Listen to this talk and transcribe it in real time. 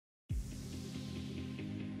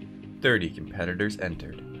30 competitors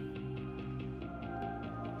entered.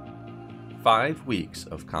 5 weeks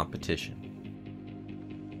of competition.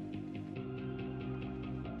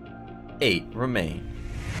 8 remain.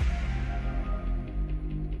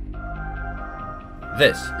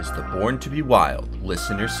 This is the Born to be Wild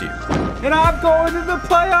listener series. And I'm going to the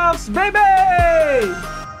playoffs, baby!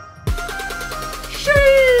 Sheesh!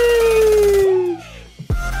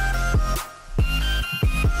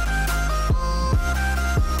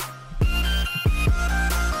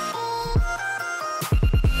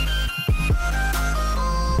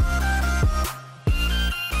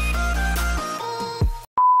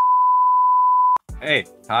 Hey,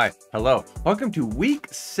 hi, hello. Welcome to week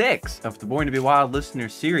 6 of the Born to be Wild listener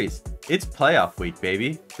series. It's playoff week,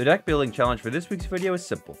 baby. The deck building challenge for this week's video is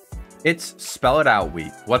simple. It's spell it out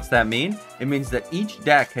week. What's that mean? It means that each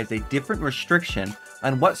deck has a different restriction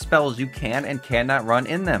on what spells you can and cannot run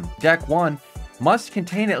in them. Deck 1 must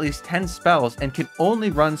contain at least 10 spells and can only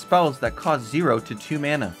run spells that cost 0 to 2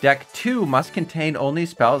 mana. Deck 2 must contain only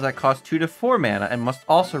spells that cost 2 to 4 mana and must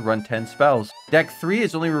also run 10 spells. Deck 3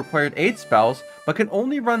 is only required 8 spells, but can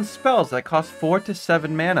only run spells that cost 4 to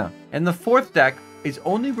 7 mana. And the 4th deck is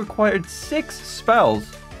only required 6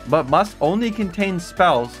 spells, but must only contain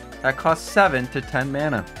spells that cost 7 to 10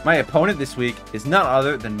 mana. My opponent this week is none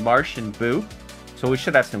other than MartianBuu, so we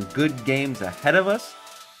should have some good games ahead of us.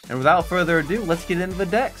 And without further ado, let's get into the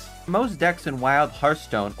decks. Most decks in Wild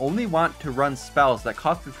Hearthstone only want to run spells that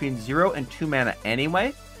cost between 0 and 2 mana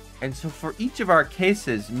anyway, and so for each of our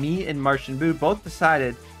cases, me and MartianBuu both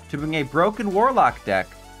decided to bring a Broken Warlock deck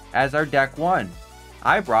as our deck 1.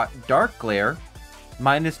 I brought Dark Glare,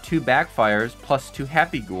 -2 Backfires, +2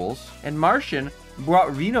 Happy Ghouls, and Martian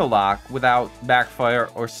brought Reno Lock without Backfire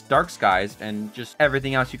or Dark Skies and just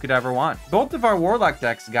everything else you could ever want. Both of our Warlock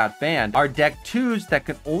decks got banned. Our deck 2s that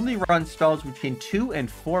can only run spells between 2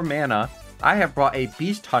 and 4 mana. I have brought a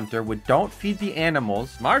Beast Hunter with Don't Feed the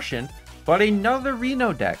Animals, Martian, but another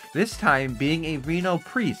Reno deck, this time being a Reno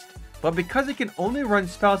Priest. But because it can only run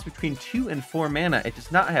spells between 2 and 4 mana, it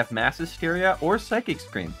does not have Mass Hysteria or Psychic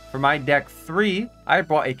Scream. For my deck 3, I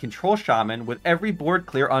brought a Control Shaman with every board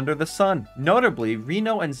clear under the sun. Notably,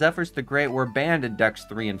 Reno and Zephyrs the Great were banned in decks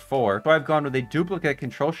 3 and 4, so I've gone with a duplicate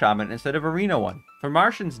Control Shaman instead of a Reno one. For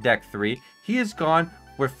Martian's deck 3, he has gone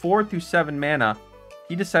with 4 through 7 mana.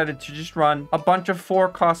 He decided to just run a bunch of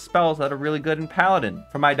 4-cost spells that are really good in Paladin.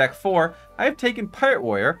 For my deck 4, I have taken Pirate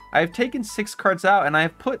Warrior, I have taken 6 cards out, and I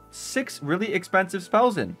have put 6 really expensive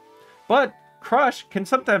spells in. But Crush can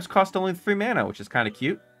sometimes cost only 3 mana, which is kind of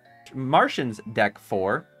cute. Martian's deck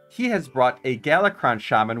 4, he has brought a Galakron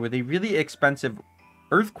Shaman with a really expensive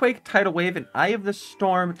Earthquake, Tidal Wave, and Eye of the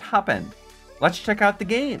Storm top end. Let's check out the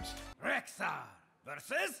games. Rexxar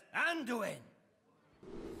versus Anduin.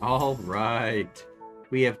 All right.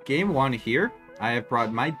 We have game 1 here. I have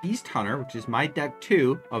brought my Beast Hunter, which is my deck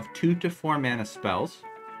 2 of 2 to 4 mana spells.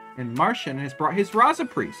 And Martian has brought his Raza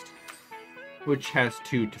Priest, which has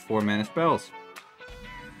 2 to 4 mana spells.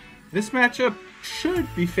 This matchup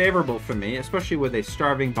should be favorable for me, especially with a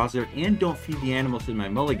Starving Buzzard and Don't Feed the Animals in my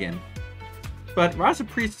mulligan. But Raza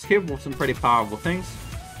Priest is capable of some pretty powerful things.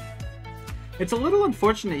 It's a little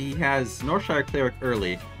unfortunate he has Northshire Cleric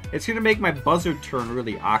early. It's going to make my Buzzard turn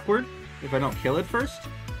really awkward if I don't kill it first.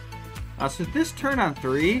 So this turn on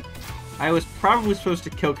 3, I was probably supposed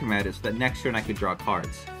to kill command it so that next turn I could draw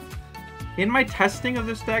cards. In my testing of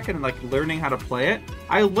this deck and like learning how to play it,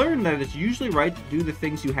 I learned that it's usually right to do the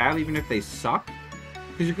things you have even if they suck.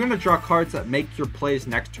 Because you're going to draw cards that make your plays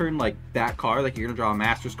next turn, like that card, like you're going to draw a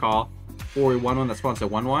Master's Call, or a 1-1 that spawns a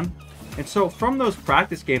 1-1. And so from those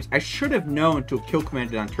practice games, I should have known to kill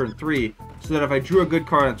command it on turn 3, so that if I drew a good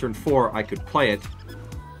card on turn 4, I could play it.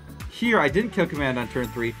 Here, I didn't kill command on turn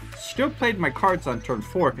 3, still played my cards on turn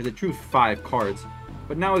 4 because it drew 5 cards.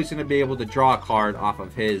 But now he's going to be able to draw a card off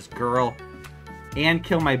of his girl and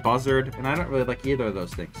kill my Buzzard, and I don't really like either of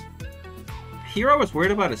those things. Here I was worried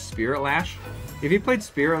about his Spirit Lash. If he played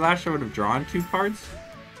Spirit Lash, I would have drawn 2 cards,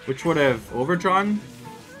 which would have overdrawn.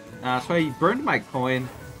 So I burned my coin.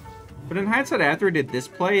 But in hindsight, after I did this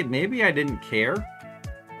play, maybe I didn't care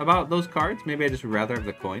about those cards. Maybe I just would rather have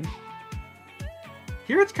the coin.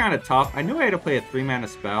 Here it's kind of tough. I knew I had to play a 3 mana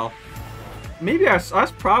spell. Maybe I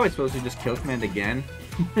was probably supposed to just kill command again.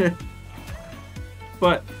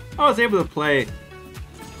 But I was able to play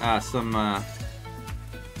some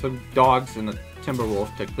dogs and a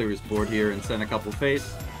Timberwolf to clear his board here and send a couple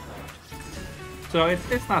face. So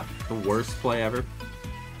it's not the worst play ever.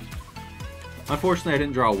 Unfortunately, I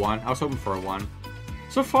didn't draw a 1. I was hoping for a 1.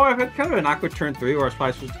 So far, I've had kind of an awkward turn 3 where I was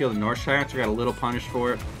probably supposed to kill the Northshire, so I got a little punished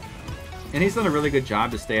for it. And he's done a really good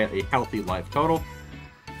job to stay at a healthy life total.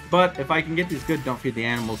 But if I can get these good don't feed the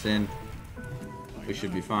animals in, we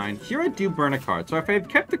should be fine. Here I do burn a card. So if I had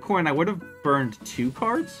kept the coin, I would have burned 2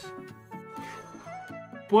 cards.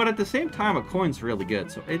 But at the same time, a coin's really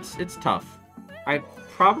good. So it's tough. I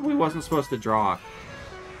probably wasn't supposed to draw.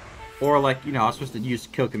 Or like, you know, I was supposed to use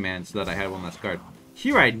kill command so that I had one less card.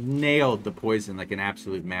 Here I nailed the poison like an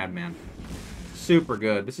absolute madman. Super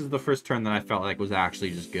good. This is the first turn that I felt like was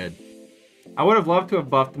actually just good. I would have loved to have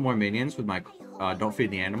buffed more minions with my don't feed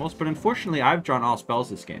the animals, but unfortunately I've drawn all spells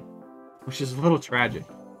this game, which is a little tragic.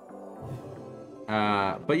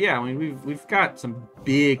 But yeah, I mean we've got some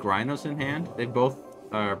big rhinos in hand. They both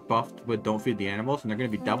are buffed with don't feed the animals, and they're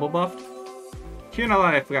going to be double buffed. Here now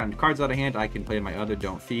that I've gotten cards out of hand, I can play my other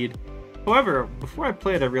don't feed. However, before I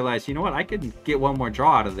played, I realized, you know what, I could get one more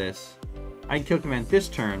draw out of this. I can kill command this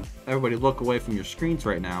turn. Everybody look away from your screens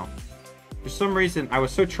right now. For some reason, I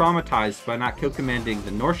was so traumatized by not kill commanding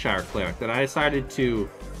the Northshire Cleric that I decided to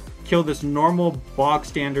kill this normal bog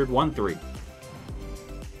standard 1/3.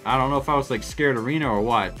 I don't know if I was like scared of Reno or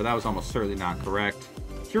what, but that was almost certainly not correct.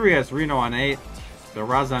 Here he has Reno on 8, the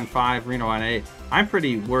Raza on 5, Reno on 8. I'm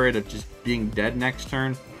pretty worried of just being dead next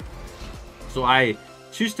turn. So I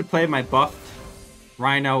choose to play my buffed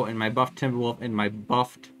Rhino and my buffed Timberwolf and my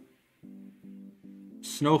buffed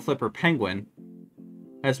Snow Flipper Penguin,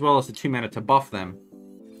 as well as the 2 mana to buff them.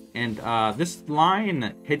 And this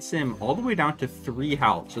line hits him all the way down to 3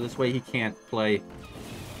 health, so this way he can't play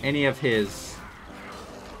any of his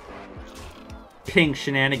ping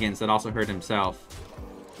shenanigans that also hurt himself.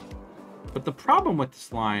 But the problem with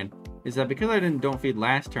this line is that because I don't feed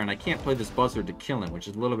last turn, I can't play this Buzzard to kill him, which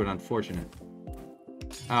is a little bit unfortunate.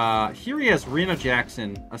 Here he has Reno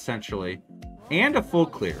Jackson, essentially, and a full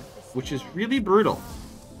clear, which is really brutal.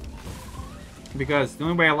 Because the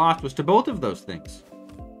only way I lost was to both of those things.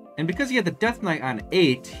 And because he had the Death Knight on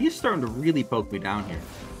 8, he's starting to really poke me down here.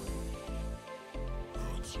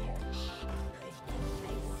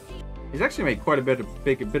 He's actually made quite a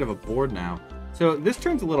bit of a board now. So this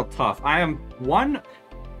turn's a little tough. I am 1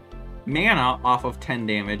 mana off of 10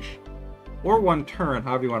 damage, or 1 turn,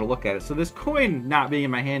 however you want to look at it. So this coin not being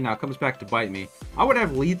in my hand now comes back to bite me. I would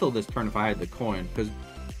have lethal this turn if I had the coin, because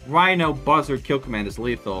Rhino, Buzzard, kill command is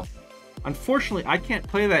lethal. Unfortunately, I can't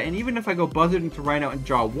play that, and even if I go Buzzard into Rhino and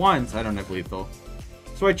draw once, I don't have lethal.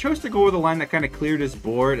 So I chose to go with a line that kind of cleared his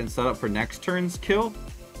board and set up for next turn's kill.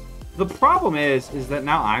 The problem is that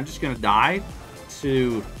now I'm just going to die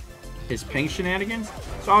to his ping shenanigans.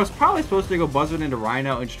 So I was probably supposed to go Buzzard into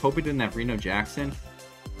Rhino and just hope he didn't have Reno Jackson.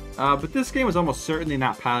 But this game was almost certainly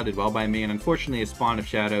not piloted well by me, and unfortunately his Spawn of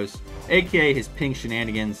Shadows, aka his ping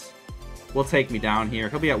shenanigans, will take me down here.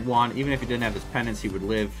 He'll be at 1, even if he didn't have his penance, he would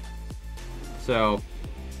live. So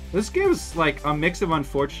this game is like a mix of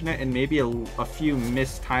unfortunate and maybe a few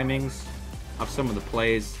missed timings of some of the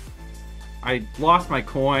plays. I lost my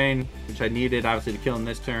coin, which I needed obviously to kill him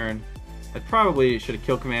this turn. I probably should have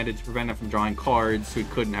kill commanded to prevent him from drawing cards, so he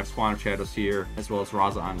couldn't have Spawn of Shadows here, as well as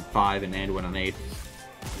Raza on 5 and Anduin on 8.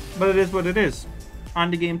 But it is what it is. On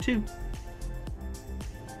to game 2.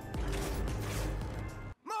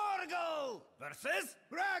 Morgul versus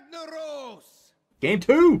Ragnaros. Game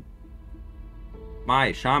 2!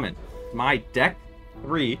 My Shaman. My deck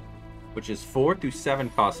 3, which is 4 through 7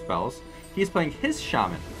 cost spells. He's playing his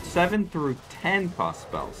Shaman, 7 through 10 cost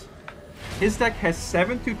spells. His deck has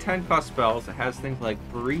 7 through 10 cost spells. It has things like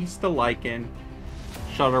Breeze the Lycan,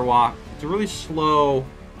 Shudderwalk. It's a really slow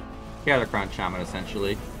Gathercrown Shaman,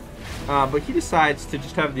 essentially. But he decides to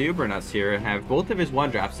just have the Ubernuts here and have both of his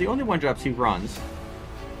 1-drops, the only 1-drops he runs,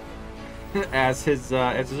 as his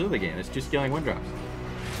early game. It's 2 scaling 1-drops.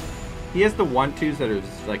 He has the 1/2s that are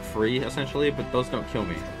like free, essentially, but those don't kill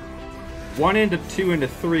me. 1 into 2 into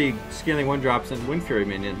 3 scaling 1-drops and Wind Fury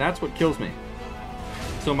minion, that's what kills me.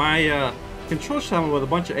 So my control shaman with a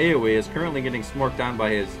bunch of AoE is currently getting smoked down by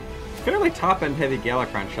his fairly top-end heavy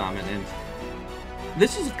Galakron shaman, and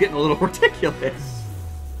this is getting a little ridiculous.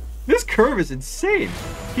 This curve is insane.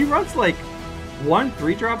 He runs like 1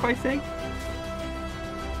 3-drop, I think,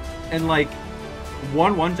 and like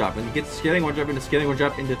 1 1-drop, and he gets scaling 1-drop into scaling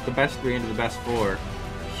 1-drop into the best 3 into the best 4.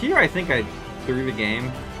 Here I think I threw the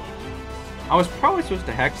game. I was probably supposed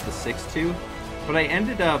to hex the 6/2, but I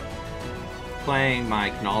ended up playing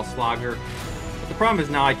my Knall Slogger. But the problem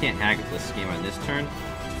is now I can't hack this scheme on this turn.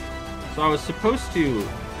 So I was supposed to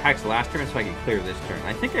hex last turn so I could clear this turn.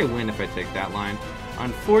 I think I win if I take that line.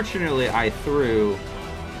 Unfortunately, I threw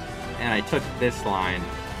and I took this line.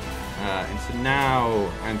 And so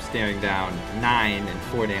now I'm staring down 9 and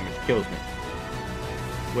 4 damage kills me.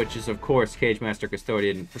 Which is, of course, Cage Master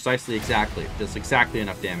Custodian does exactly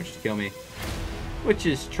enough damage to kill me. Which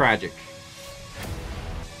is tragic.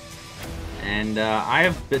 And I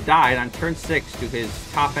have died on turn 6 to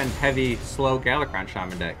his top-end heavy, slow Galakrond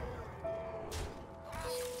Shaman deck.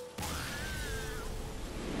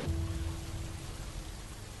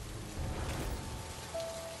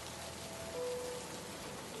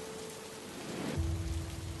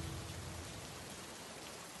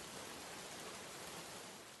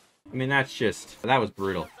 I mean, that was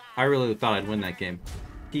brutal. I really thought I'd win that game.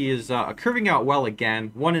 He is curving out well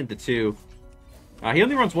again, 1 into 2. He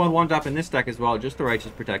only runs 1/1 in this deck as well, just the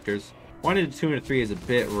Righteous Protectors. 1 into 2 into 3 is a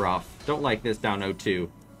bit rough. Don't like this down 0-2.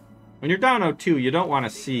 When you're down 0-2, you don't want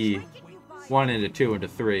to see 1 into 2 into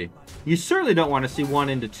 3. You certainly don't want to see 1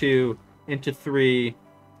 into 2 into 3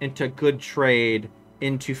 into Good Trade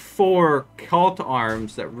into 4 Call to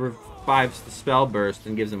Arms that revives the Spell Burst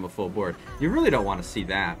and gives him a full board. You really don't want to see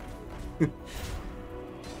that.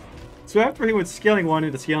 So after he went Scaling 1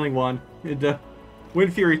 into Scaling 1 into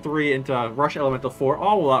Wind Fury 3 into Rush Elemental 4,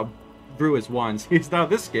 all without brew his 1s. He's now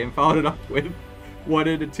this game followed it up with 1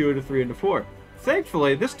 into 2 into 3 into 4.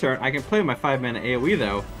 Thankfully, this turn I can play my 5-mana AoE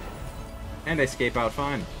though, and I escape out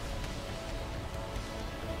fine.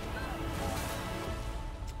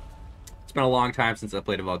 It's been a long time since I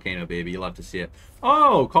played a Volcano, baby. You'll love to see it.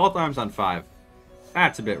 Oh, Call to Arms on 5.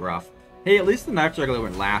 That's a bit rough. Hey, at least the Knife Juggler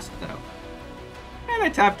went last, though. And I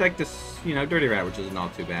tap decked this, you know, Dirty Rat, which isn't all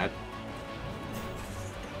too bad.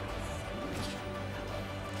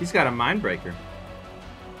 He's got a Mindbreaker.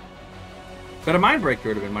 But a Mindbreaker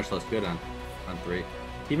would have been much less good on 3.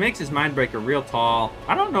 He makes his Mindbreaker real tall.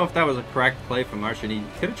 I don't know if that was a correct play from Martian. He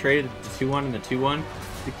could have traded the 2-1 and the 2-1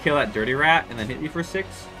 to kill that Dirty Rat and then hit me for 6.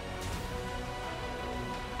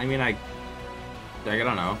 I mean, I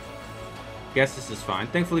don't know. Guess this is fine.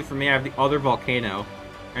 Thankfully for me, I have the other Volcano,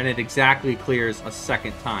 and it exactly clears a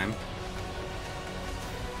second time.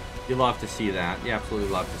 You love to see that. You absolutely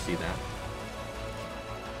love to see that.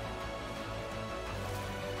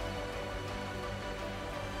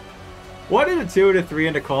 What into 2 into 3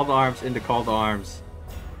 into Call to Arms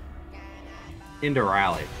into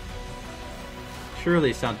Rally.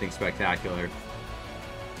 Surely something spectacular.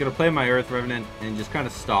 Gonna play my Earth Revenant and just kind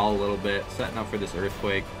of stall a little bit, setting up for this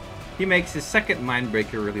Earthquake. He makes his second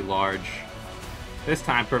Mindbreaker really large. This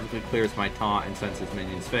time perfectly clears my taunt and sends his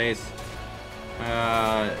minion's face.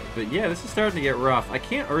 But yeah, this is starting to get rough. I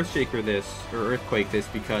can't Earthshaker this, or Earthquake this,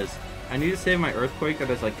 because I need to save my Earthquake that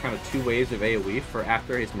has like kind of 2 waves of AoE for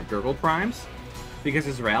after his McGurgle Primes. Because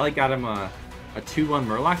his Rally got him a 2-1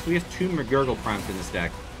 Murloc, so he has 2 McGurgle Primes in this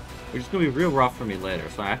deck. Which is going to be real rough for me later,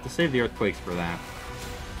 so I have to save the Earthquakes for that.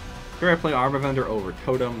 Here I play Armor Vendor over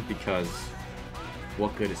Totem, because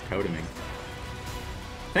what good is toteming?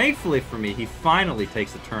 Thankfully for me, he finally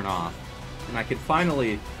takes a turn off, and I can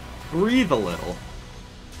finally breathe a little.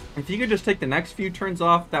 If he could just take the next few turns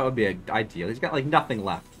off, that would be ideal. He's got like nothing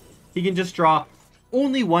left. He can just draw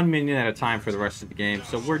only 1 minion at a time for the rest of the game,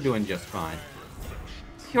 so we're doing just fine.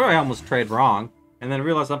 Here I almost trade wrong, and then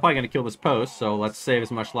realized I'm probably going to kill this post, so let's save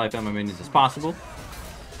as much life on my minions as possible,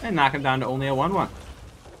 and knock him down to only a 1-1.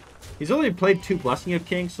 He's only played 2 Blessing of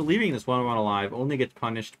Kings, so leaving this 1-1 alive only gets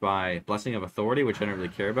punished by Blessing of Authority, which I don't really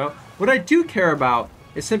care about. What I do care about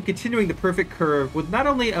is him continuing the perfect curve with not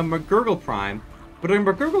only a McGurgle Prime, but a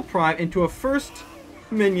McGurgle Prime into a first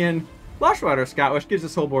minion Flashwater Scout, which gives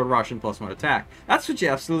this whole board rush and +1 attack. That's what you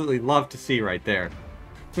absolutely love to see right there.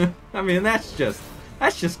 I mean, that's just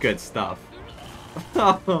good stuff.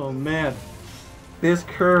 Oh man, this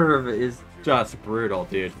curve is just brutal,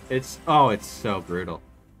 dude. It's so brutal.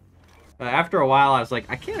 After a while, I was like,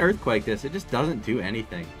 I can't Earthquake this. It just doesn't do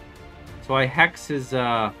anything. So I hex his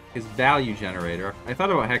value generator. I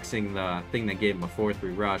thought about hexing the thing that gave him a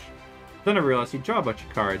 4/3 rush. Then I realized he'd draw a bunch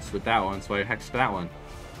of cards with that one, so I hexed that one.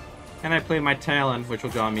 And I play my Talon, which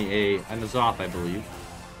will draw me a N'Zoth, I believe.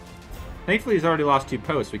 Thankfully, he's already lost 2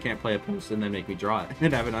 posts. We can't play a post and then make me draw it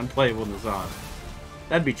and have an unplayable N'Zoth.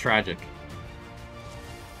 That'd be tragic.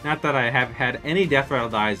 Not that I have had any Death Rattle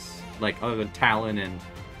dies, like, other than Talon and...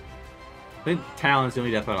 I think Talon's the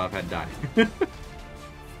only Death Rattle I've had die.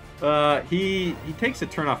 He takes a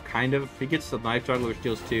turn off, kind of. He gets the Knife Juggler, which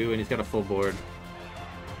deals 2, and he's got a full board.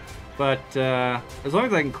 But, as long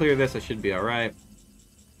as I can clear this, I should be alright.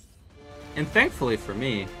 And thankfully for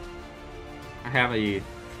me, I have a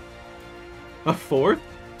 4th?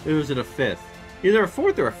 Or was it a 5th? Either a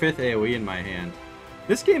 4th or a 5th AoE in my hand.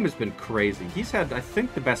 This game has been crazy. He's had, I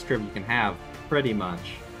think, the best curve you can have, pretty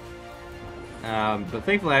much. But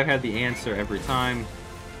thankfully I've had the answer every time.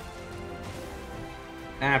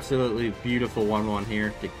 Absolutely beautiful 1-1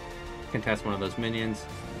 here to contest one of those minions.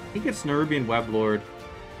 He gets Nerubian Weblord,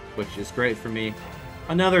 which is great for me.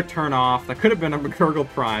 Another turn off. That could have been a McGurgle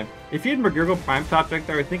Prime. If he had McGurgle Prime top deck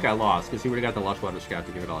there, I think I lost, because he would have got the Lush Water Scout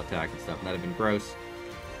to give it all attack and stuff, and that'd have been gross.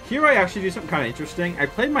 Here I actually do something kind of interesting. I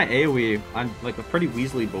played my AoE on like a pretty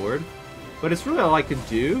Weasley board, but it's really all I could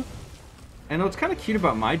do. And what's kind of cute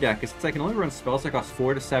about my deck is I can only run spells that cost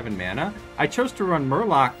 4 to 7 mana. I chose to run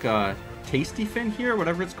Murloc Tasty Fin here,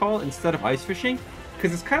 whatever it's called, instead of Ice Fishing,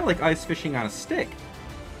 because it's kind of like Ice Fishing on a stick.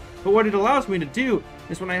 But what it allows me to do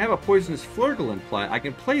is when I have a Poisonous Flurgle in play, I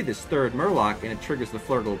can play this third Murloc and it triggers the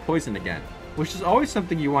Flurgle Poison again. Which is always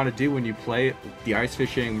something you want to do when you play the Ice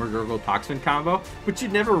Fishing McGurgle Toxfin combo, but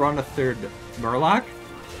you'd never run a third Murloc.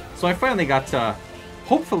 So I finally got to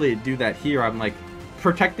hopefully do that here. I'm like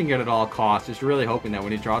protecting it at all costs, just really hoping that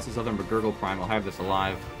when he draws his other McGurgle Prime, I'll have this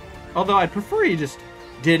alive. Although I'd prefer he just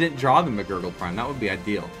didn't draw the McGurgle Prime. That would be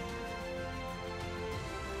ideal.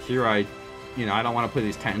 Here I don't want to play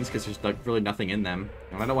these 10s because there's like really nothing in them.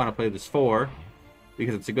 And I don't want to play this 4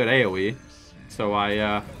 because it's a good AoE. So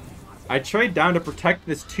I trade down to protect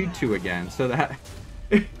this 2/2 again, so that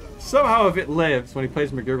somehow if it lives, when he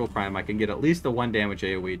plays McGurgle Prime, I can get at least the 1 damage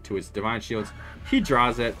AoE to his Divine Shields. He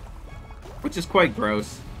draws it, which is quite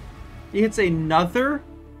gross. He hits another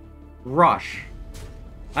Rush.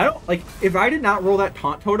 I don't, like, if I did not roll that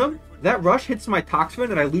Taunt Totem, that Rush hits my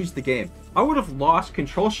Toxfin and I lose the game. I would have lost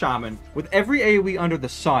Control Shaman with every AoE under the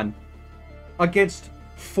sun against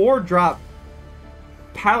 4-drop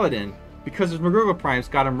Paladin because his McGurgle Prime's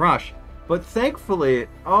got him Rush. But thankfully,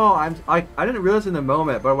 I didn't realize in the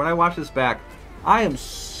moment, but when I watch this back, I am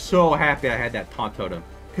so happy I had that Taunt Totem.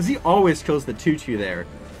 Because he always kills the 2/2 there.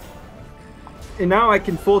 And now I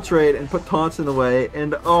can full trade and put taunts in the way,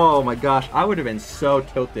 and oh my gosh, I would have been so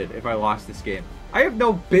tilted if I lost this game. I have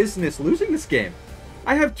no business losing this game.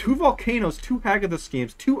 I have 2 Volcanoes, 2 Haggadah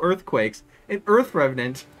Schemes, 2 Earthquakes, an Earth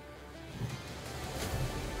Revenant,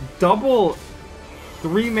 double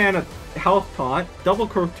 3-mana health taunt, double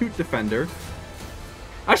Crotoot Defender.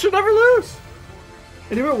 I should never lose!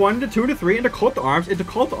 And he went 1 to 2 to 3 into Cult to Arms, into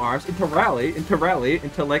Cult to Arms, into Rally,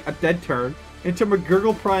 into like a dead turn, into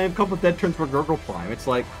McGurgle Prime, couple dead turns McGurgle Prime. It's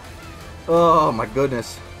like, oh my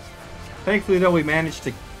goodness. Thankfully though, we managed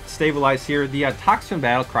to stabilize here. The Toxin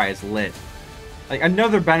Battle Cry is lit. Like,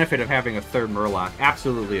 another benefit of having a third Murloc.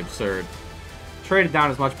 Absolutely absurd. Traded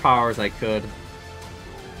down as much power as I could.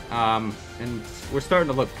 And we're starting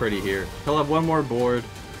to look pretty here. He'll have 1 more board,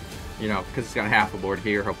 you know, because he's got half a board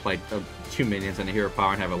here. He'll play 2 minions and a hero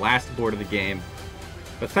power and have a last board of the game.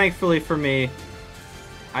 But thankfully for me,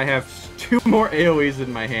 I have 2 more AoEs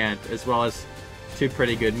in my hand, as well as 2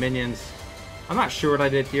 pretty good minions. I'm not sure what I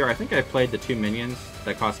did here. I think I played the 2 minions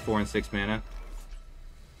that cost 4 and 6 mana.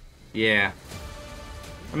 Yeah.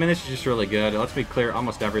 I mean, this is just really good. It lets me clear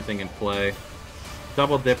almost everything in play.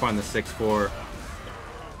 Double dip on the 6/4.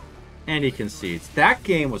 And he concedes. That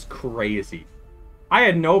game was crazy. I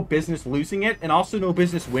had no business losing it, and also no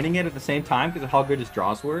business winning it at the same time because of how good his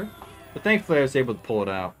draws were. But thankfully, I was able to pull it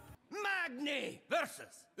out. Magni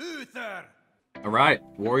versus Uther. Alright,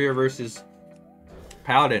 Warrior versus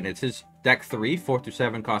Paladin. It's his deck 3, 4 through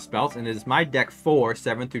 7 cost spells, and it is my deck 4,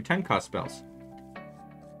 7 through 10 cost spells.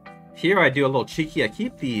 Here I do a little cheeky. I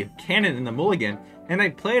keep the cannon in the mulligan, and I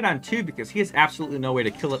play it on 2 because he has absolutely no way to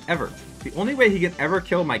kill it ever. The only way he can ever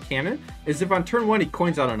kill my cannon is if on turn 1 he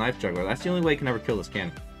coins out a Knife Juggler. That's the only way he can ever kill this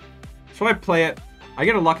cannon. So I play it. I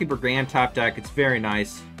get a Lucky Brigand top deck. It's very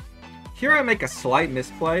nice. Here I make a slight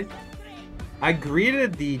misplay. I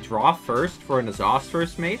greeted the draw first for an Azaz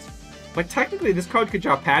First Mate, but technically this card could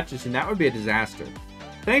draw Patches and that would be a disaster.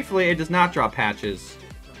 Thankfully it does not draw Patches.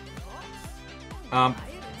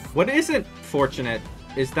 What isn't fortunate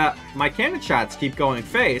is that my cannon shots keep going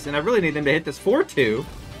face, and I really need them to hit this 4/2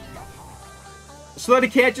 so that he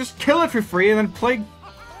can't just kill it for free and then play.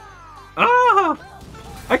 Ah!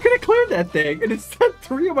 I could have cleared that thing, and instead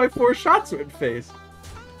 3 of my 4 shots went face.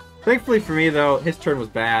 Thankfully for me, though, his turn was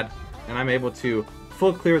bad, and I'm able to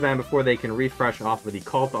full clear them before they can refresh off of the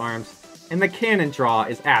Cult Arms, and the cannon draw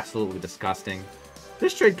is absolutely disgusting.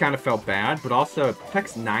 This trade kind of felt bad, but also it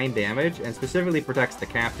protects 9 damage, and specifically protects the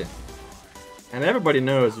captain. And everybody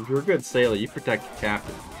knows, if you're a good sailor, you protect the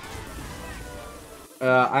captain.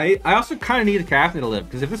 I also kind of need a captain to live,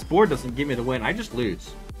 because if this board doesn't give me the win, I just lose.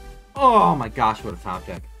 Oh my gosh, what a top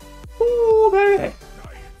deck. Ooh, baby.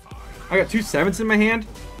 I got 2 7s in my hand,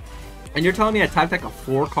 and you're telling me I top deck a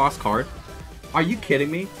 4-cost card? Are you kidding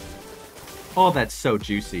me? Oh, that's so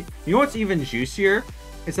juicy. You know what's even juicier?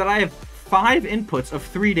 Is that I have 5 inputs of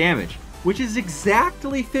 3 damage, which is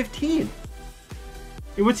exactly 15.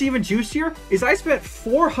 And what's even juicier is I spent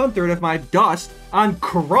 400 of my dust on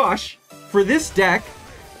Crush for this deck,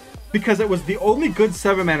 because it was the only good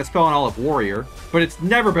 7-mana spell in all of Warrior, but it's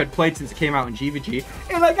never been played since it came out in GVG,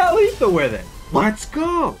 and I got lethal with it. Let's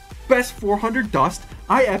go! Best 400 dust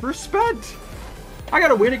I ever spent. I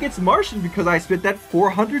got a win against Martian because I spent that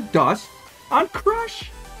 400 dust on Crush.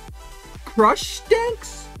 Crush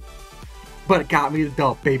stinks, but it got me the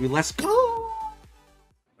dub, baby. Let's go!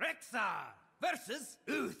 Rexa versus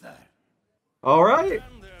Uther. All right,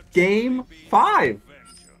 game 5.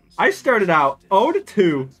 I started out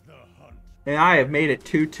 0-2, and I have made it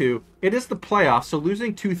 2-2. It is the playoffs, so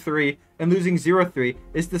losing 2-3 and losing 0-3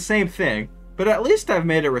 is the same thing, but at least I've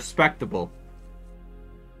made it respectable.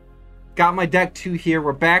 Got my deck 2 here.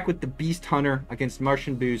 We're back with the Beast Hunter against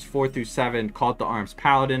MartianBuu's 4-7 Call to Arms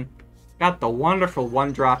Paladin. Got the wonderful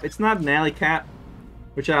 1-drop. It's not an alley cat,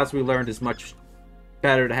 which as we learned is much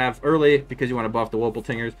better to have early because you want to buff the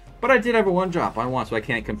Woboltingers. But I did have a 1-drop on one, so I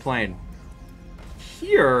can't complain.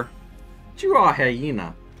 Here, draw a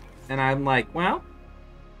Hyena. And I'm like, well,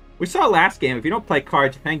 we saw last game, if you don't play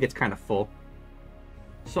cards, your hand gets kind of full.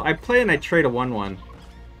 So I play and I trade a 1-1.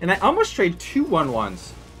 And I almost trade 2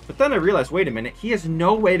 1-1s. But then I realized, wait a minute, he has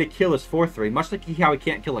no way to kill his 4-3. Much like how he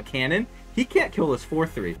can't kill a cannon, he can't kill his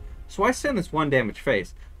 4-3. So I send this 1 damage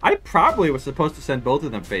face. I probably was supposed to send both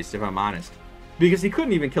of them face, if I'm honest. Because he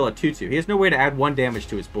couldn't even kill a 2-2. He has no way to add 1 damage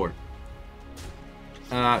to his board.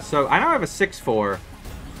 So I now have a 6-4,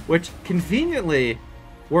 which conveniently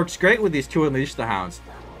works great with these 2 Unleash the Hounds.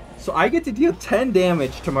 So I get to deal 10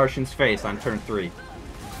 damage to Martian's face on turn 3.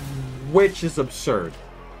 Which is absurd.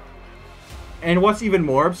 And what's even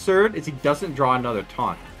more absurd is he doesn't draw another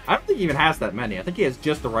taunt. I don't think he even has that many. I think he has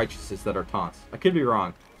just the Righteouses that are taunts. I could be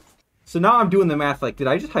wrong. So now I'm doing the math like, did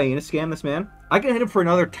I just Hyena scam this man? I can hit him for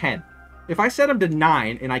another 10. If I set him to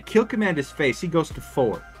 9 and I kill command his face, he goes to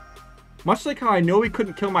 4. Much like how I know he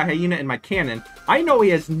couldn't kill my Hyena and my cannon, I know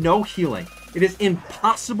he has no healing. It is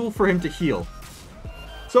impossible for him to heal.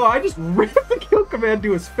 So I just rip the kill command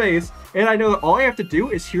to his face, and I know that all I have to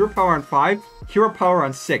do is hero power on 5, hero power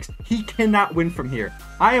on 6. He cannot win from here.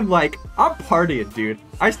 I am like, I'm partying, dude.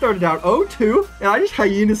 I started out 0-2, and I just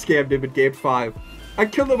Hyena scammed him in game 5. I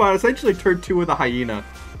killed him on essentially turn 2 with a Hyena.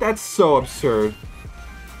 That's so absurd.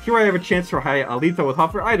 Here I have a chance for a lethal with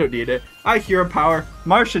Huffer. I don't need it. I hero power.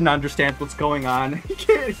 Martian understands what's going on. He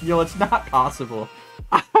can't heal. It's not possible.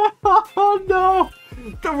 Oh no!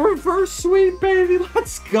 The reverse sweep, baby!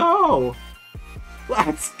 Let's go!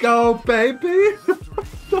 Let's go, baby!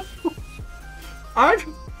 I'm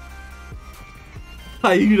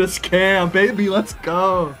Hyena scam, baby! Let's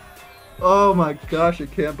go! Oh my gosh, I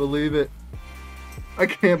can't believe it. I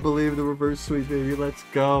can't believe the reverse sweep, baby. Let's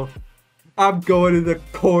go. I'm going to the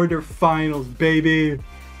quarterfinals, baby.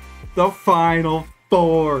 The final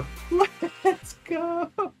 4. Let's go.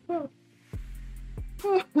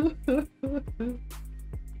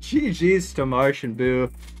 GG's to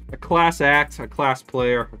MartianBuu. A class act, a class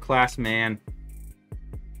player, a class man.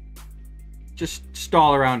 Just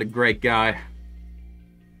all around a great guy.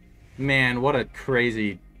 Man, what a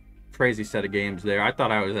crazy set of games there. I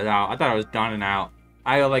thought I was out. I thought I was done and out.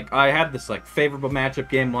 I had this like favorable matchup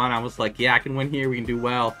game 1. I was like, yeah, I can win here. We can do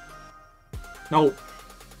well. Nope.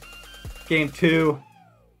 Game 2.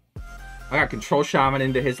 I got Control Shaman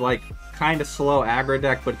into his like kind of slow aggro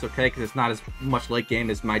deck, but it's okay because it's not as much late game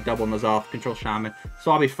as my double Nozal Control Shaman,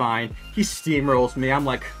 so I'll be fine. He steamrolls me. I'm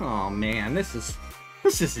like, oh man, this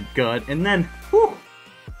isn't good. And then, whew,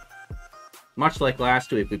 much like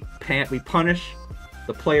last week, we punish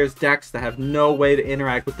the players' decks that have no way to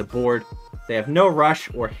interact with the board. They have no rush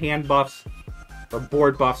or hand buffs or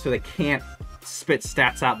board buffs, so they can't spit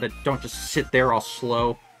stats out that don't just sit there all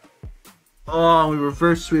slow. Oh, we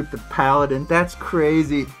reverse sweep the Paladin. That's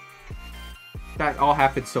crazy. That all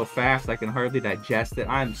happened so fast, I can hardly digest it.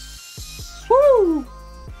 Woo!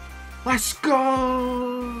 Let's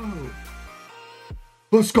go!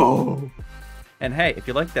 Let's go! And hey, if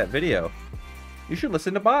you liked that video, you should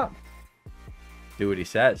listen to Bob. Do what he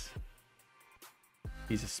says.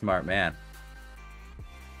 He's a smart man.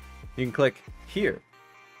 You can click here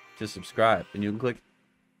to subscribe, and you can click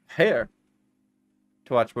here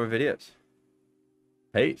to watch more videos.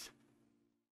 Peace.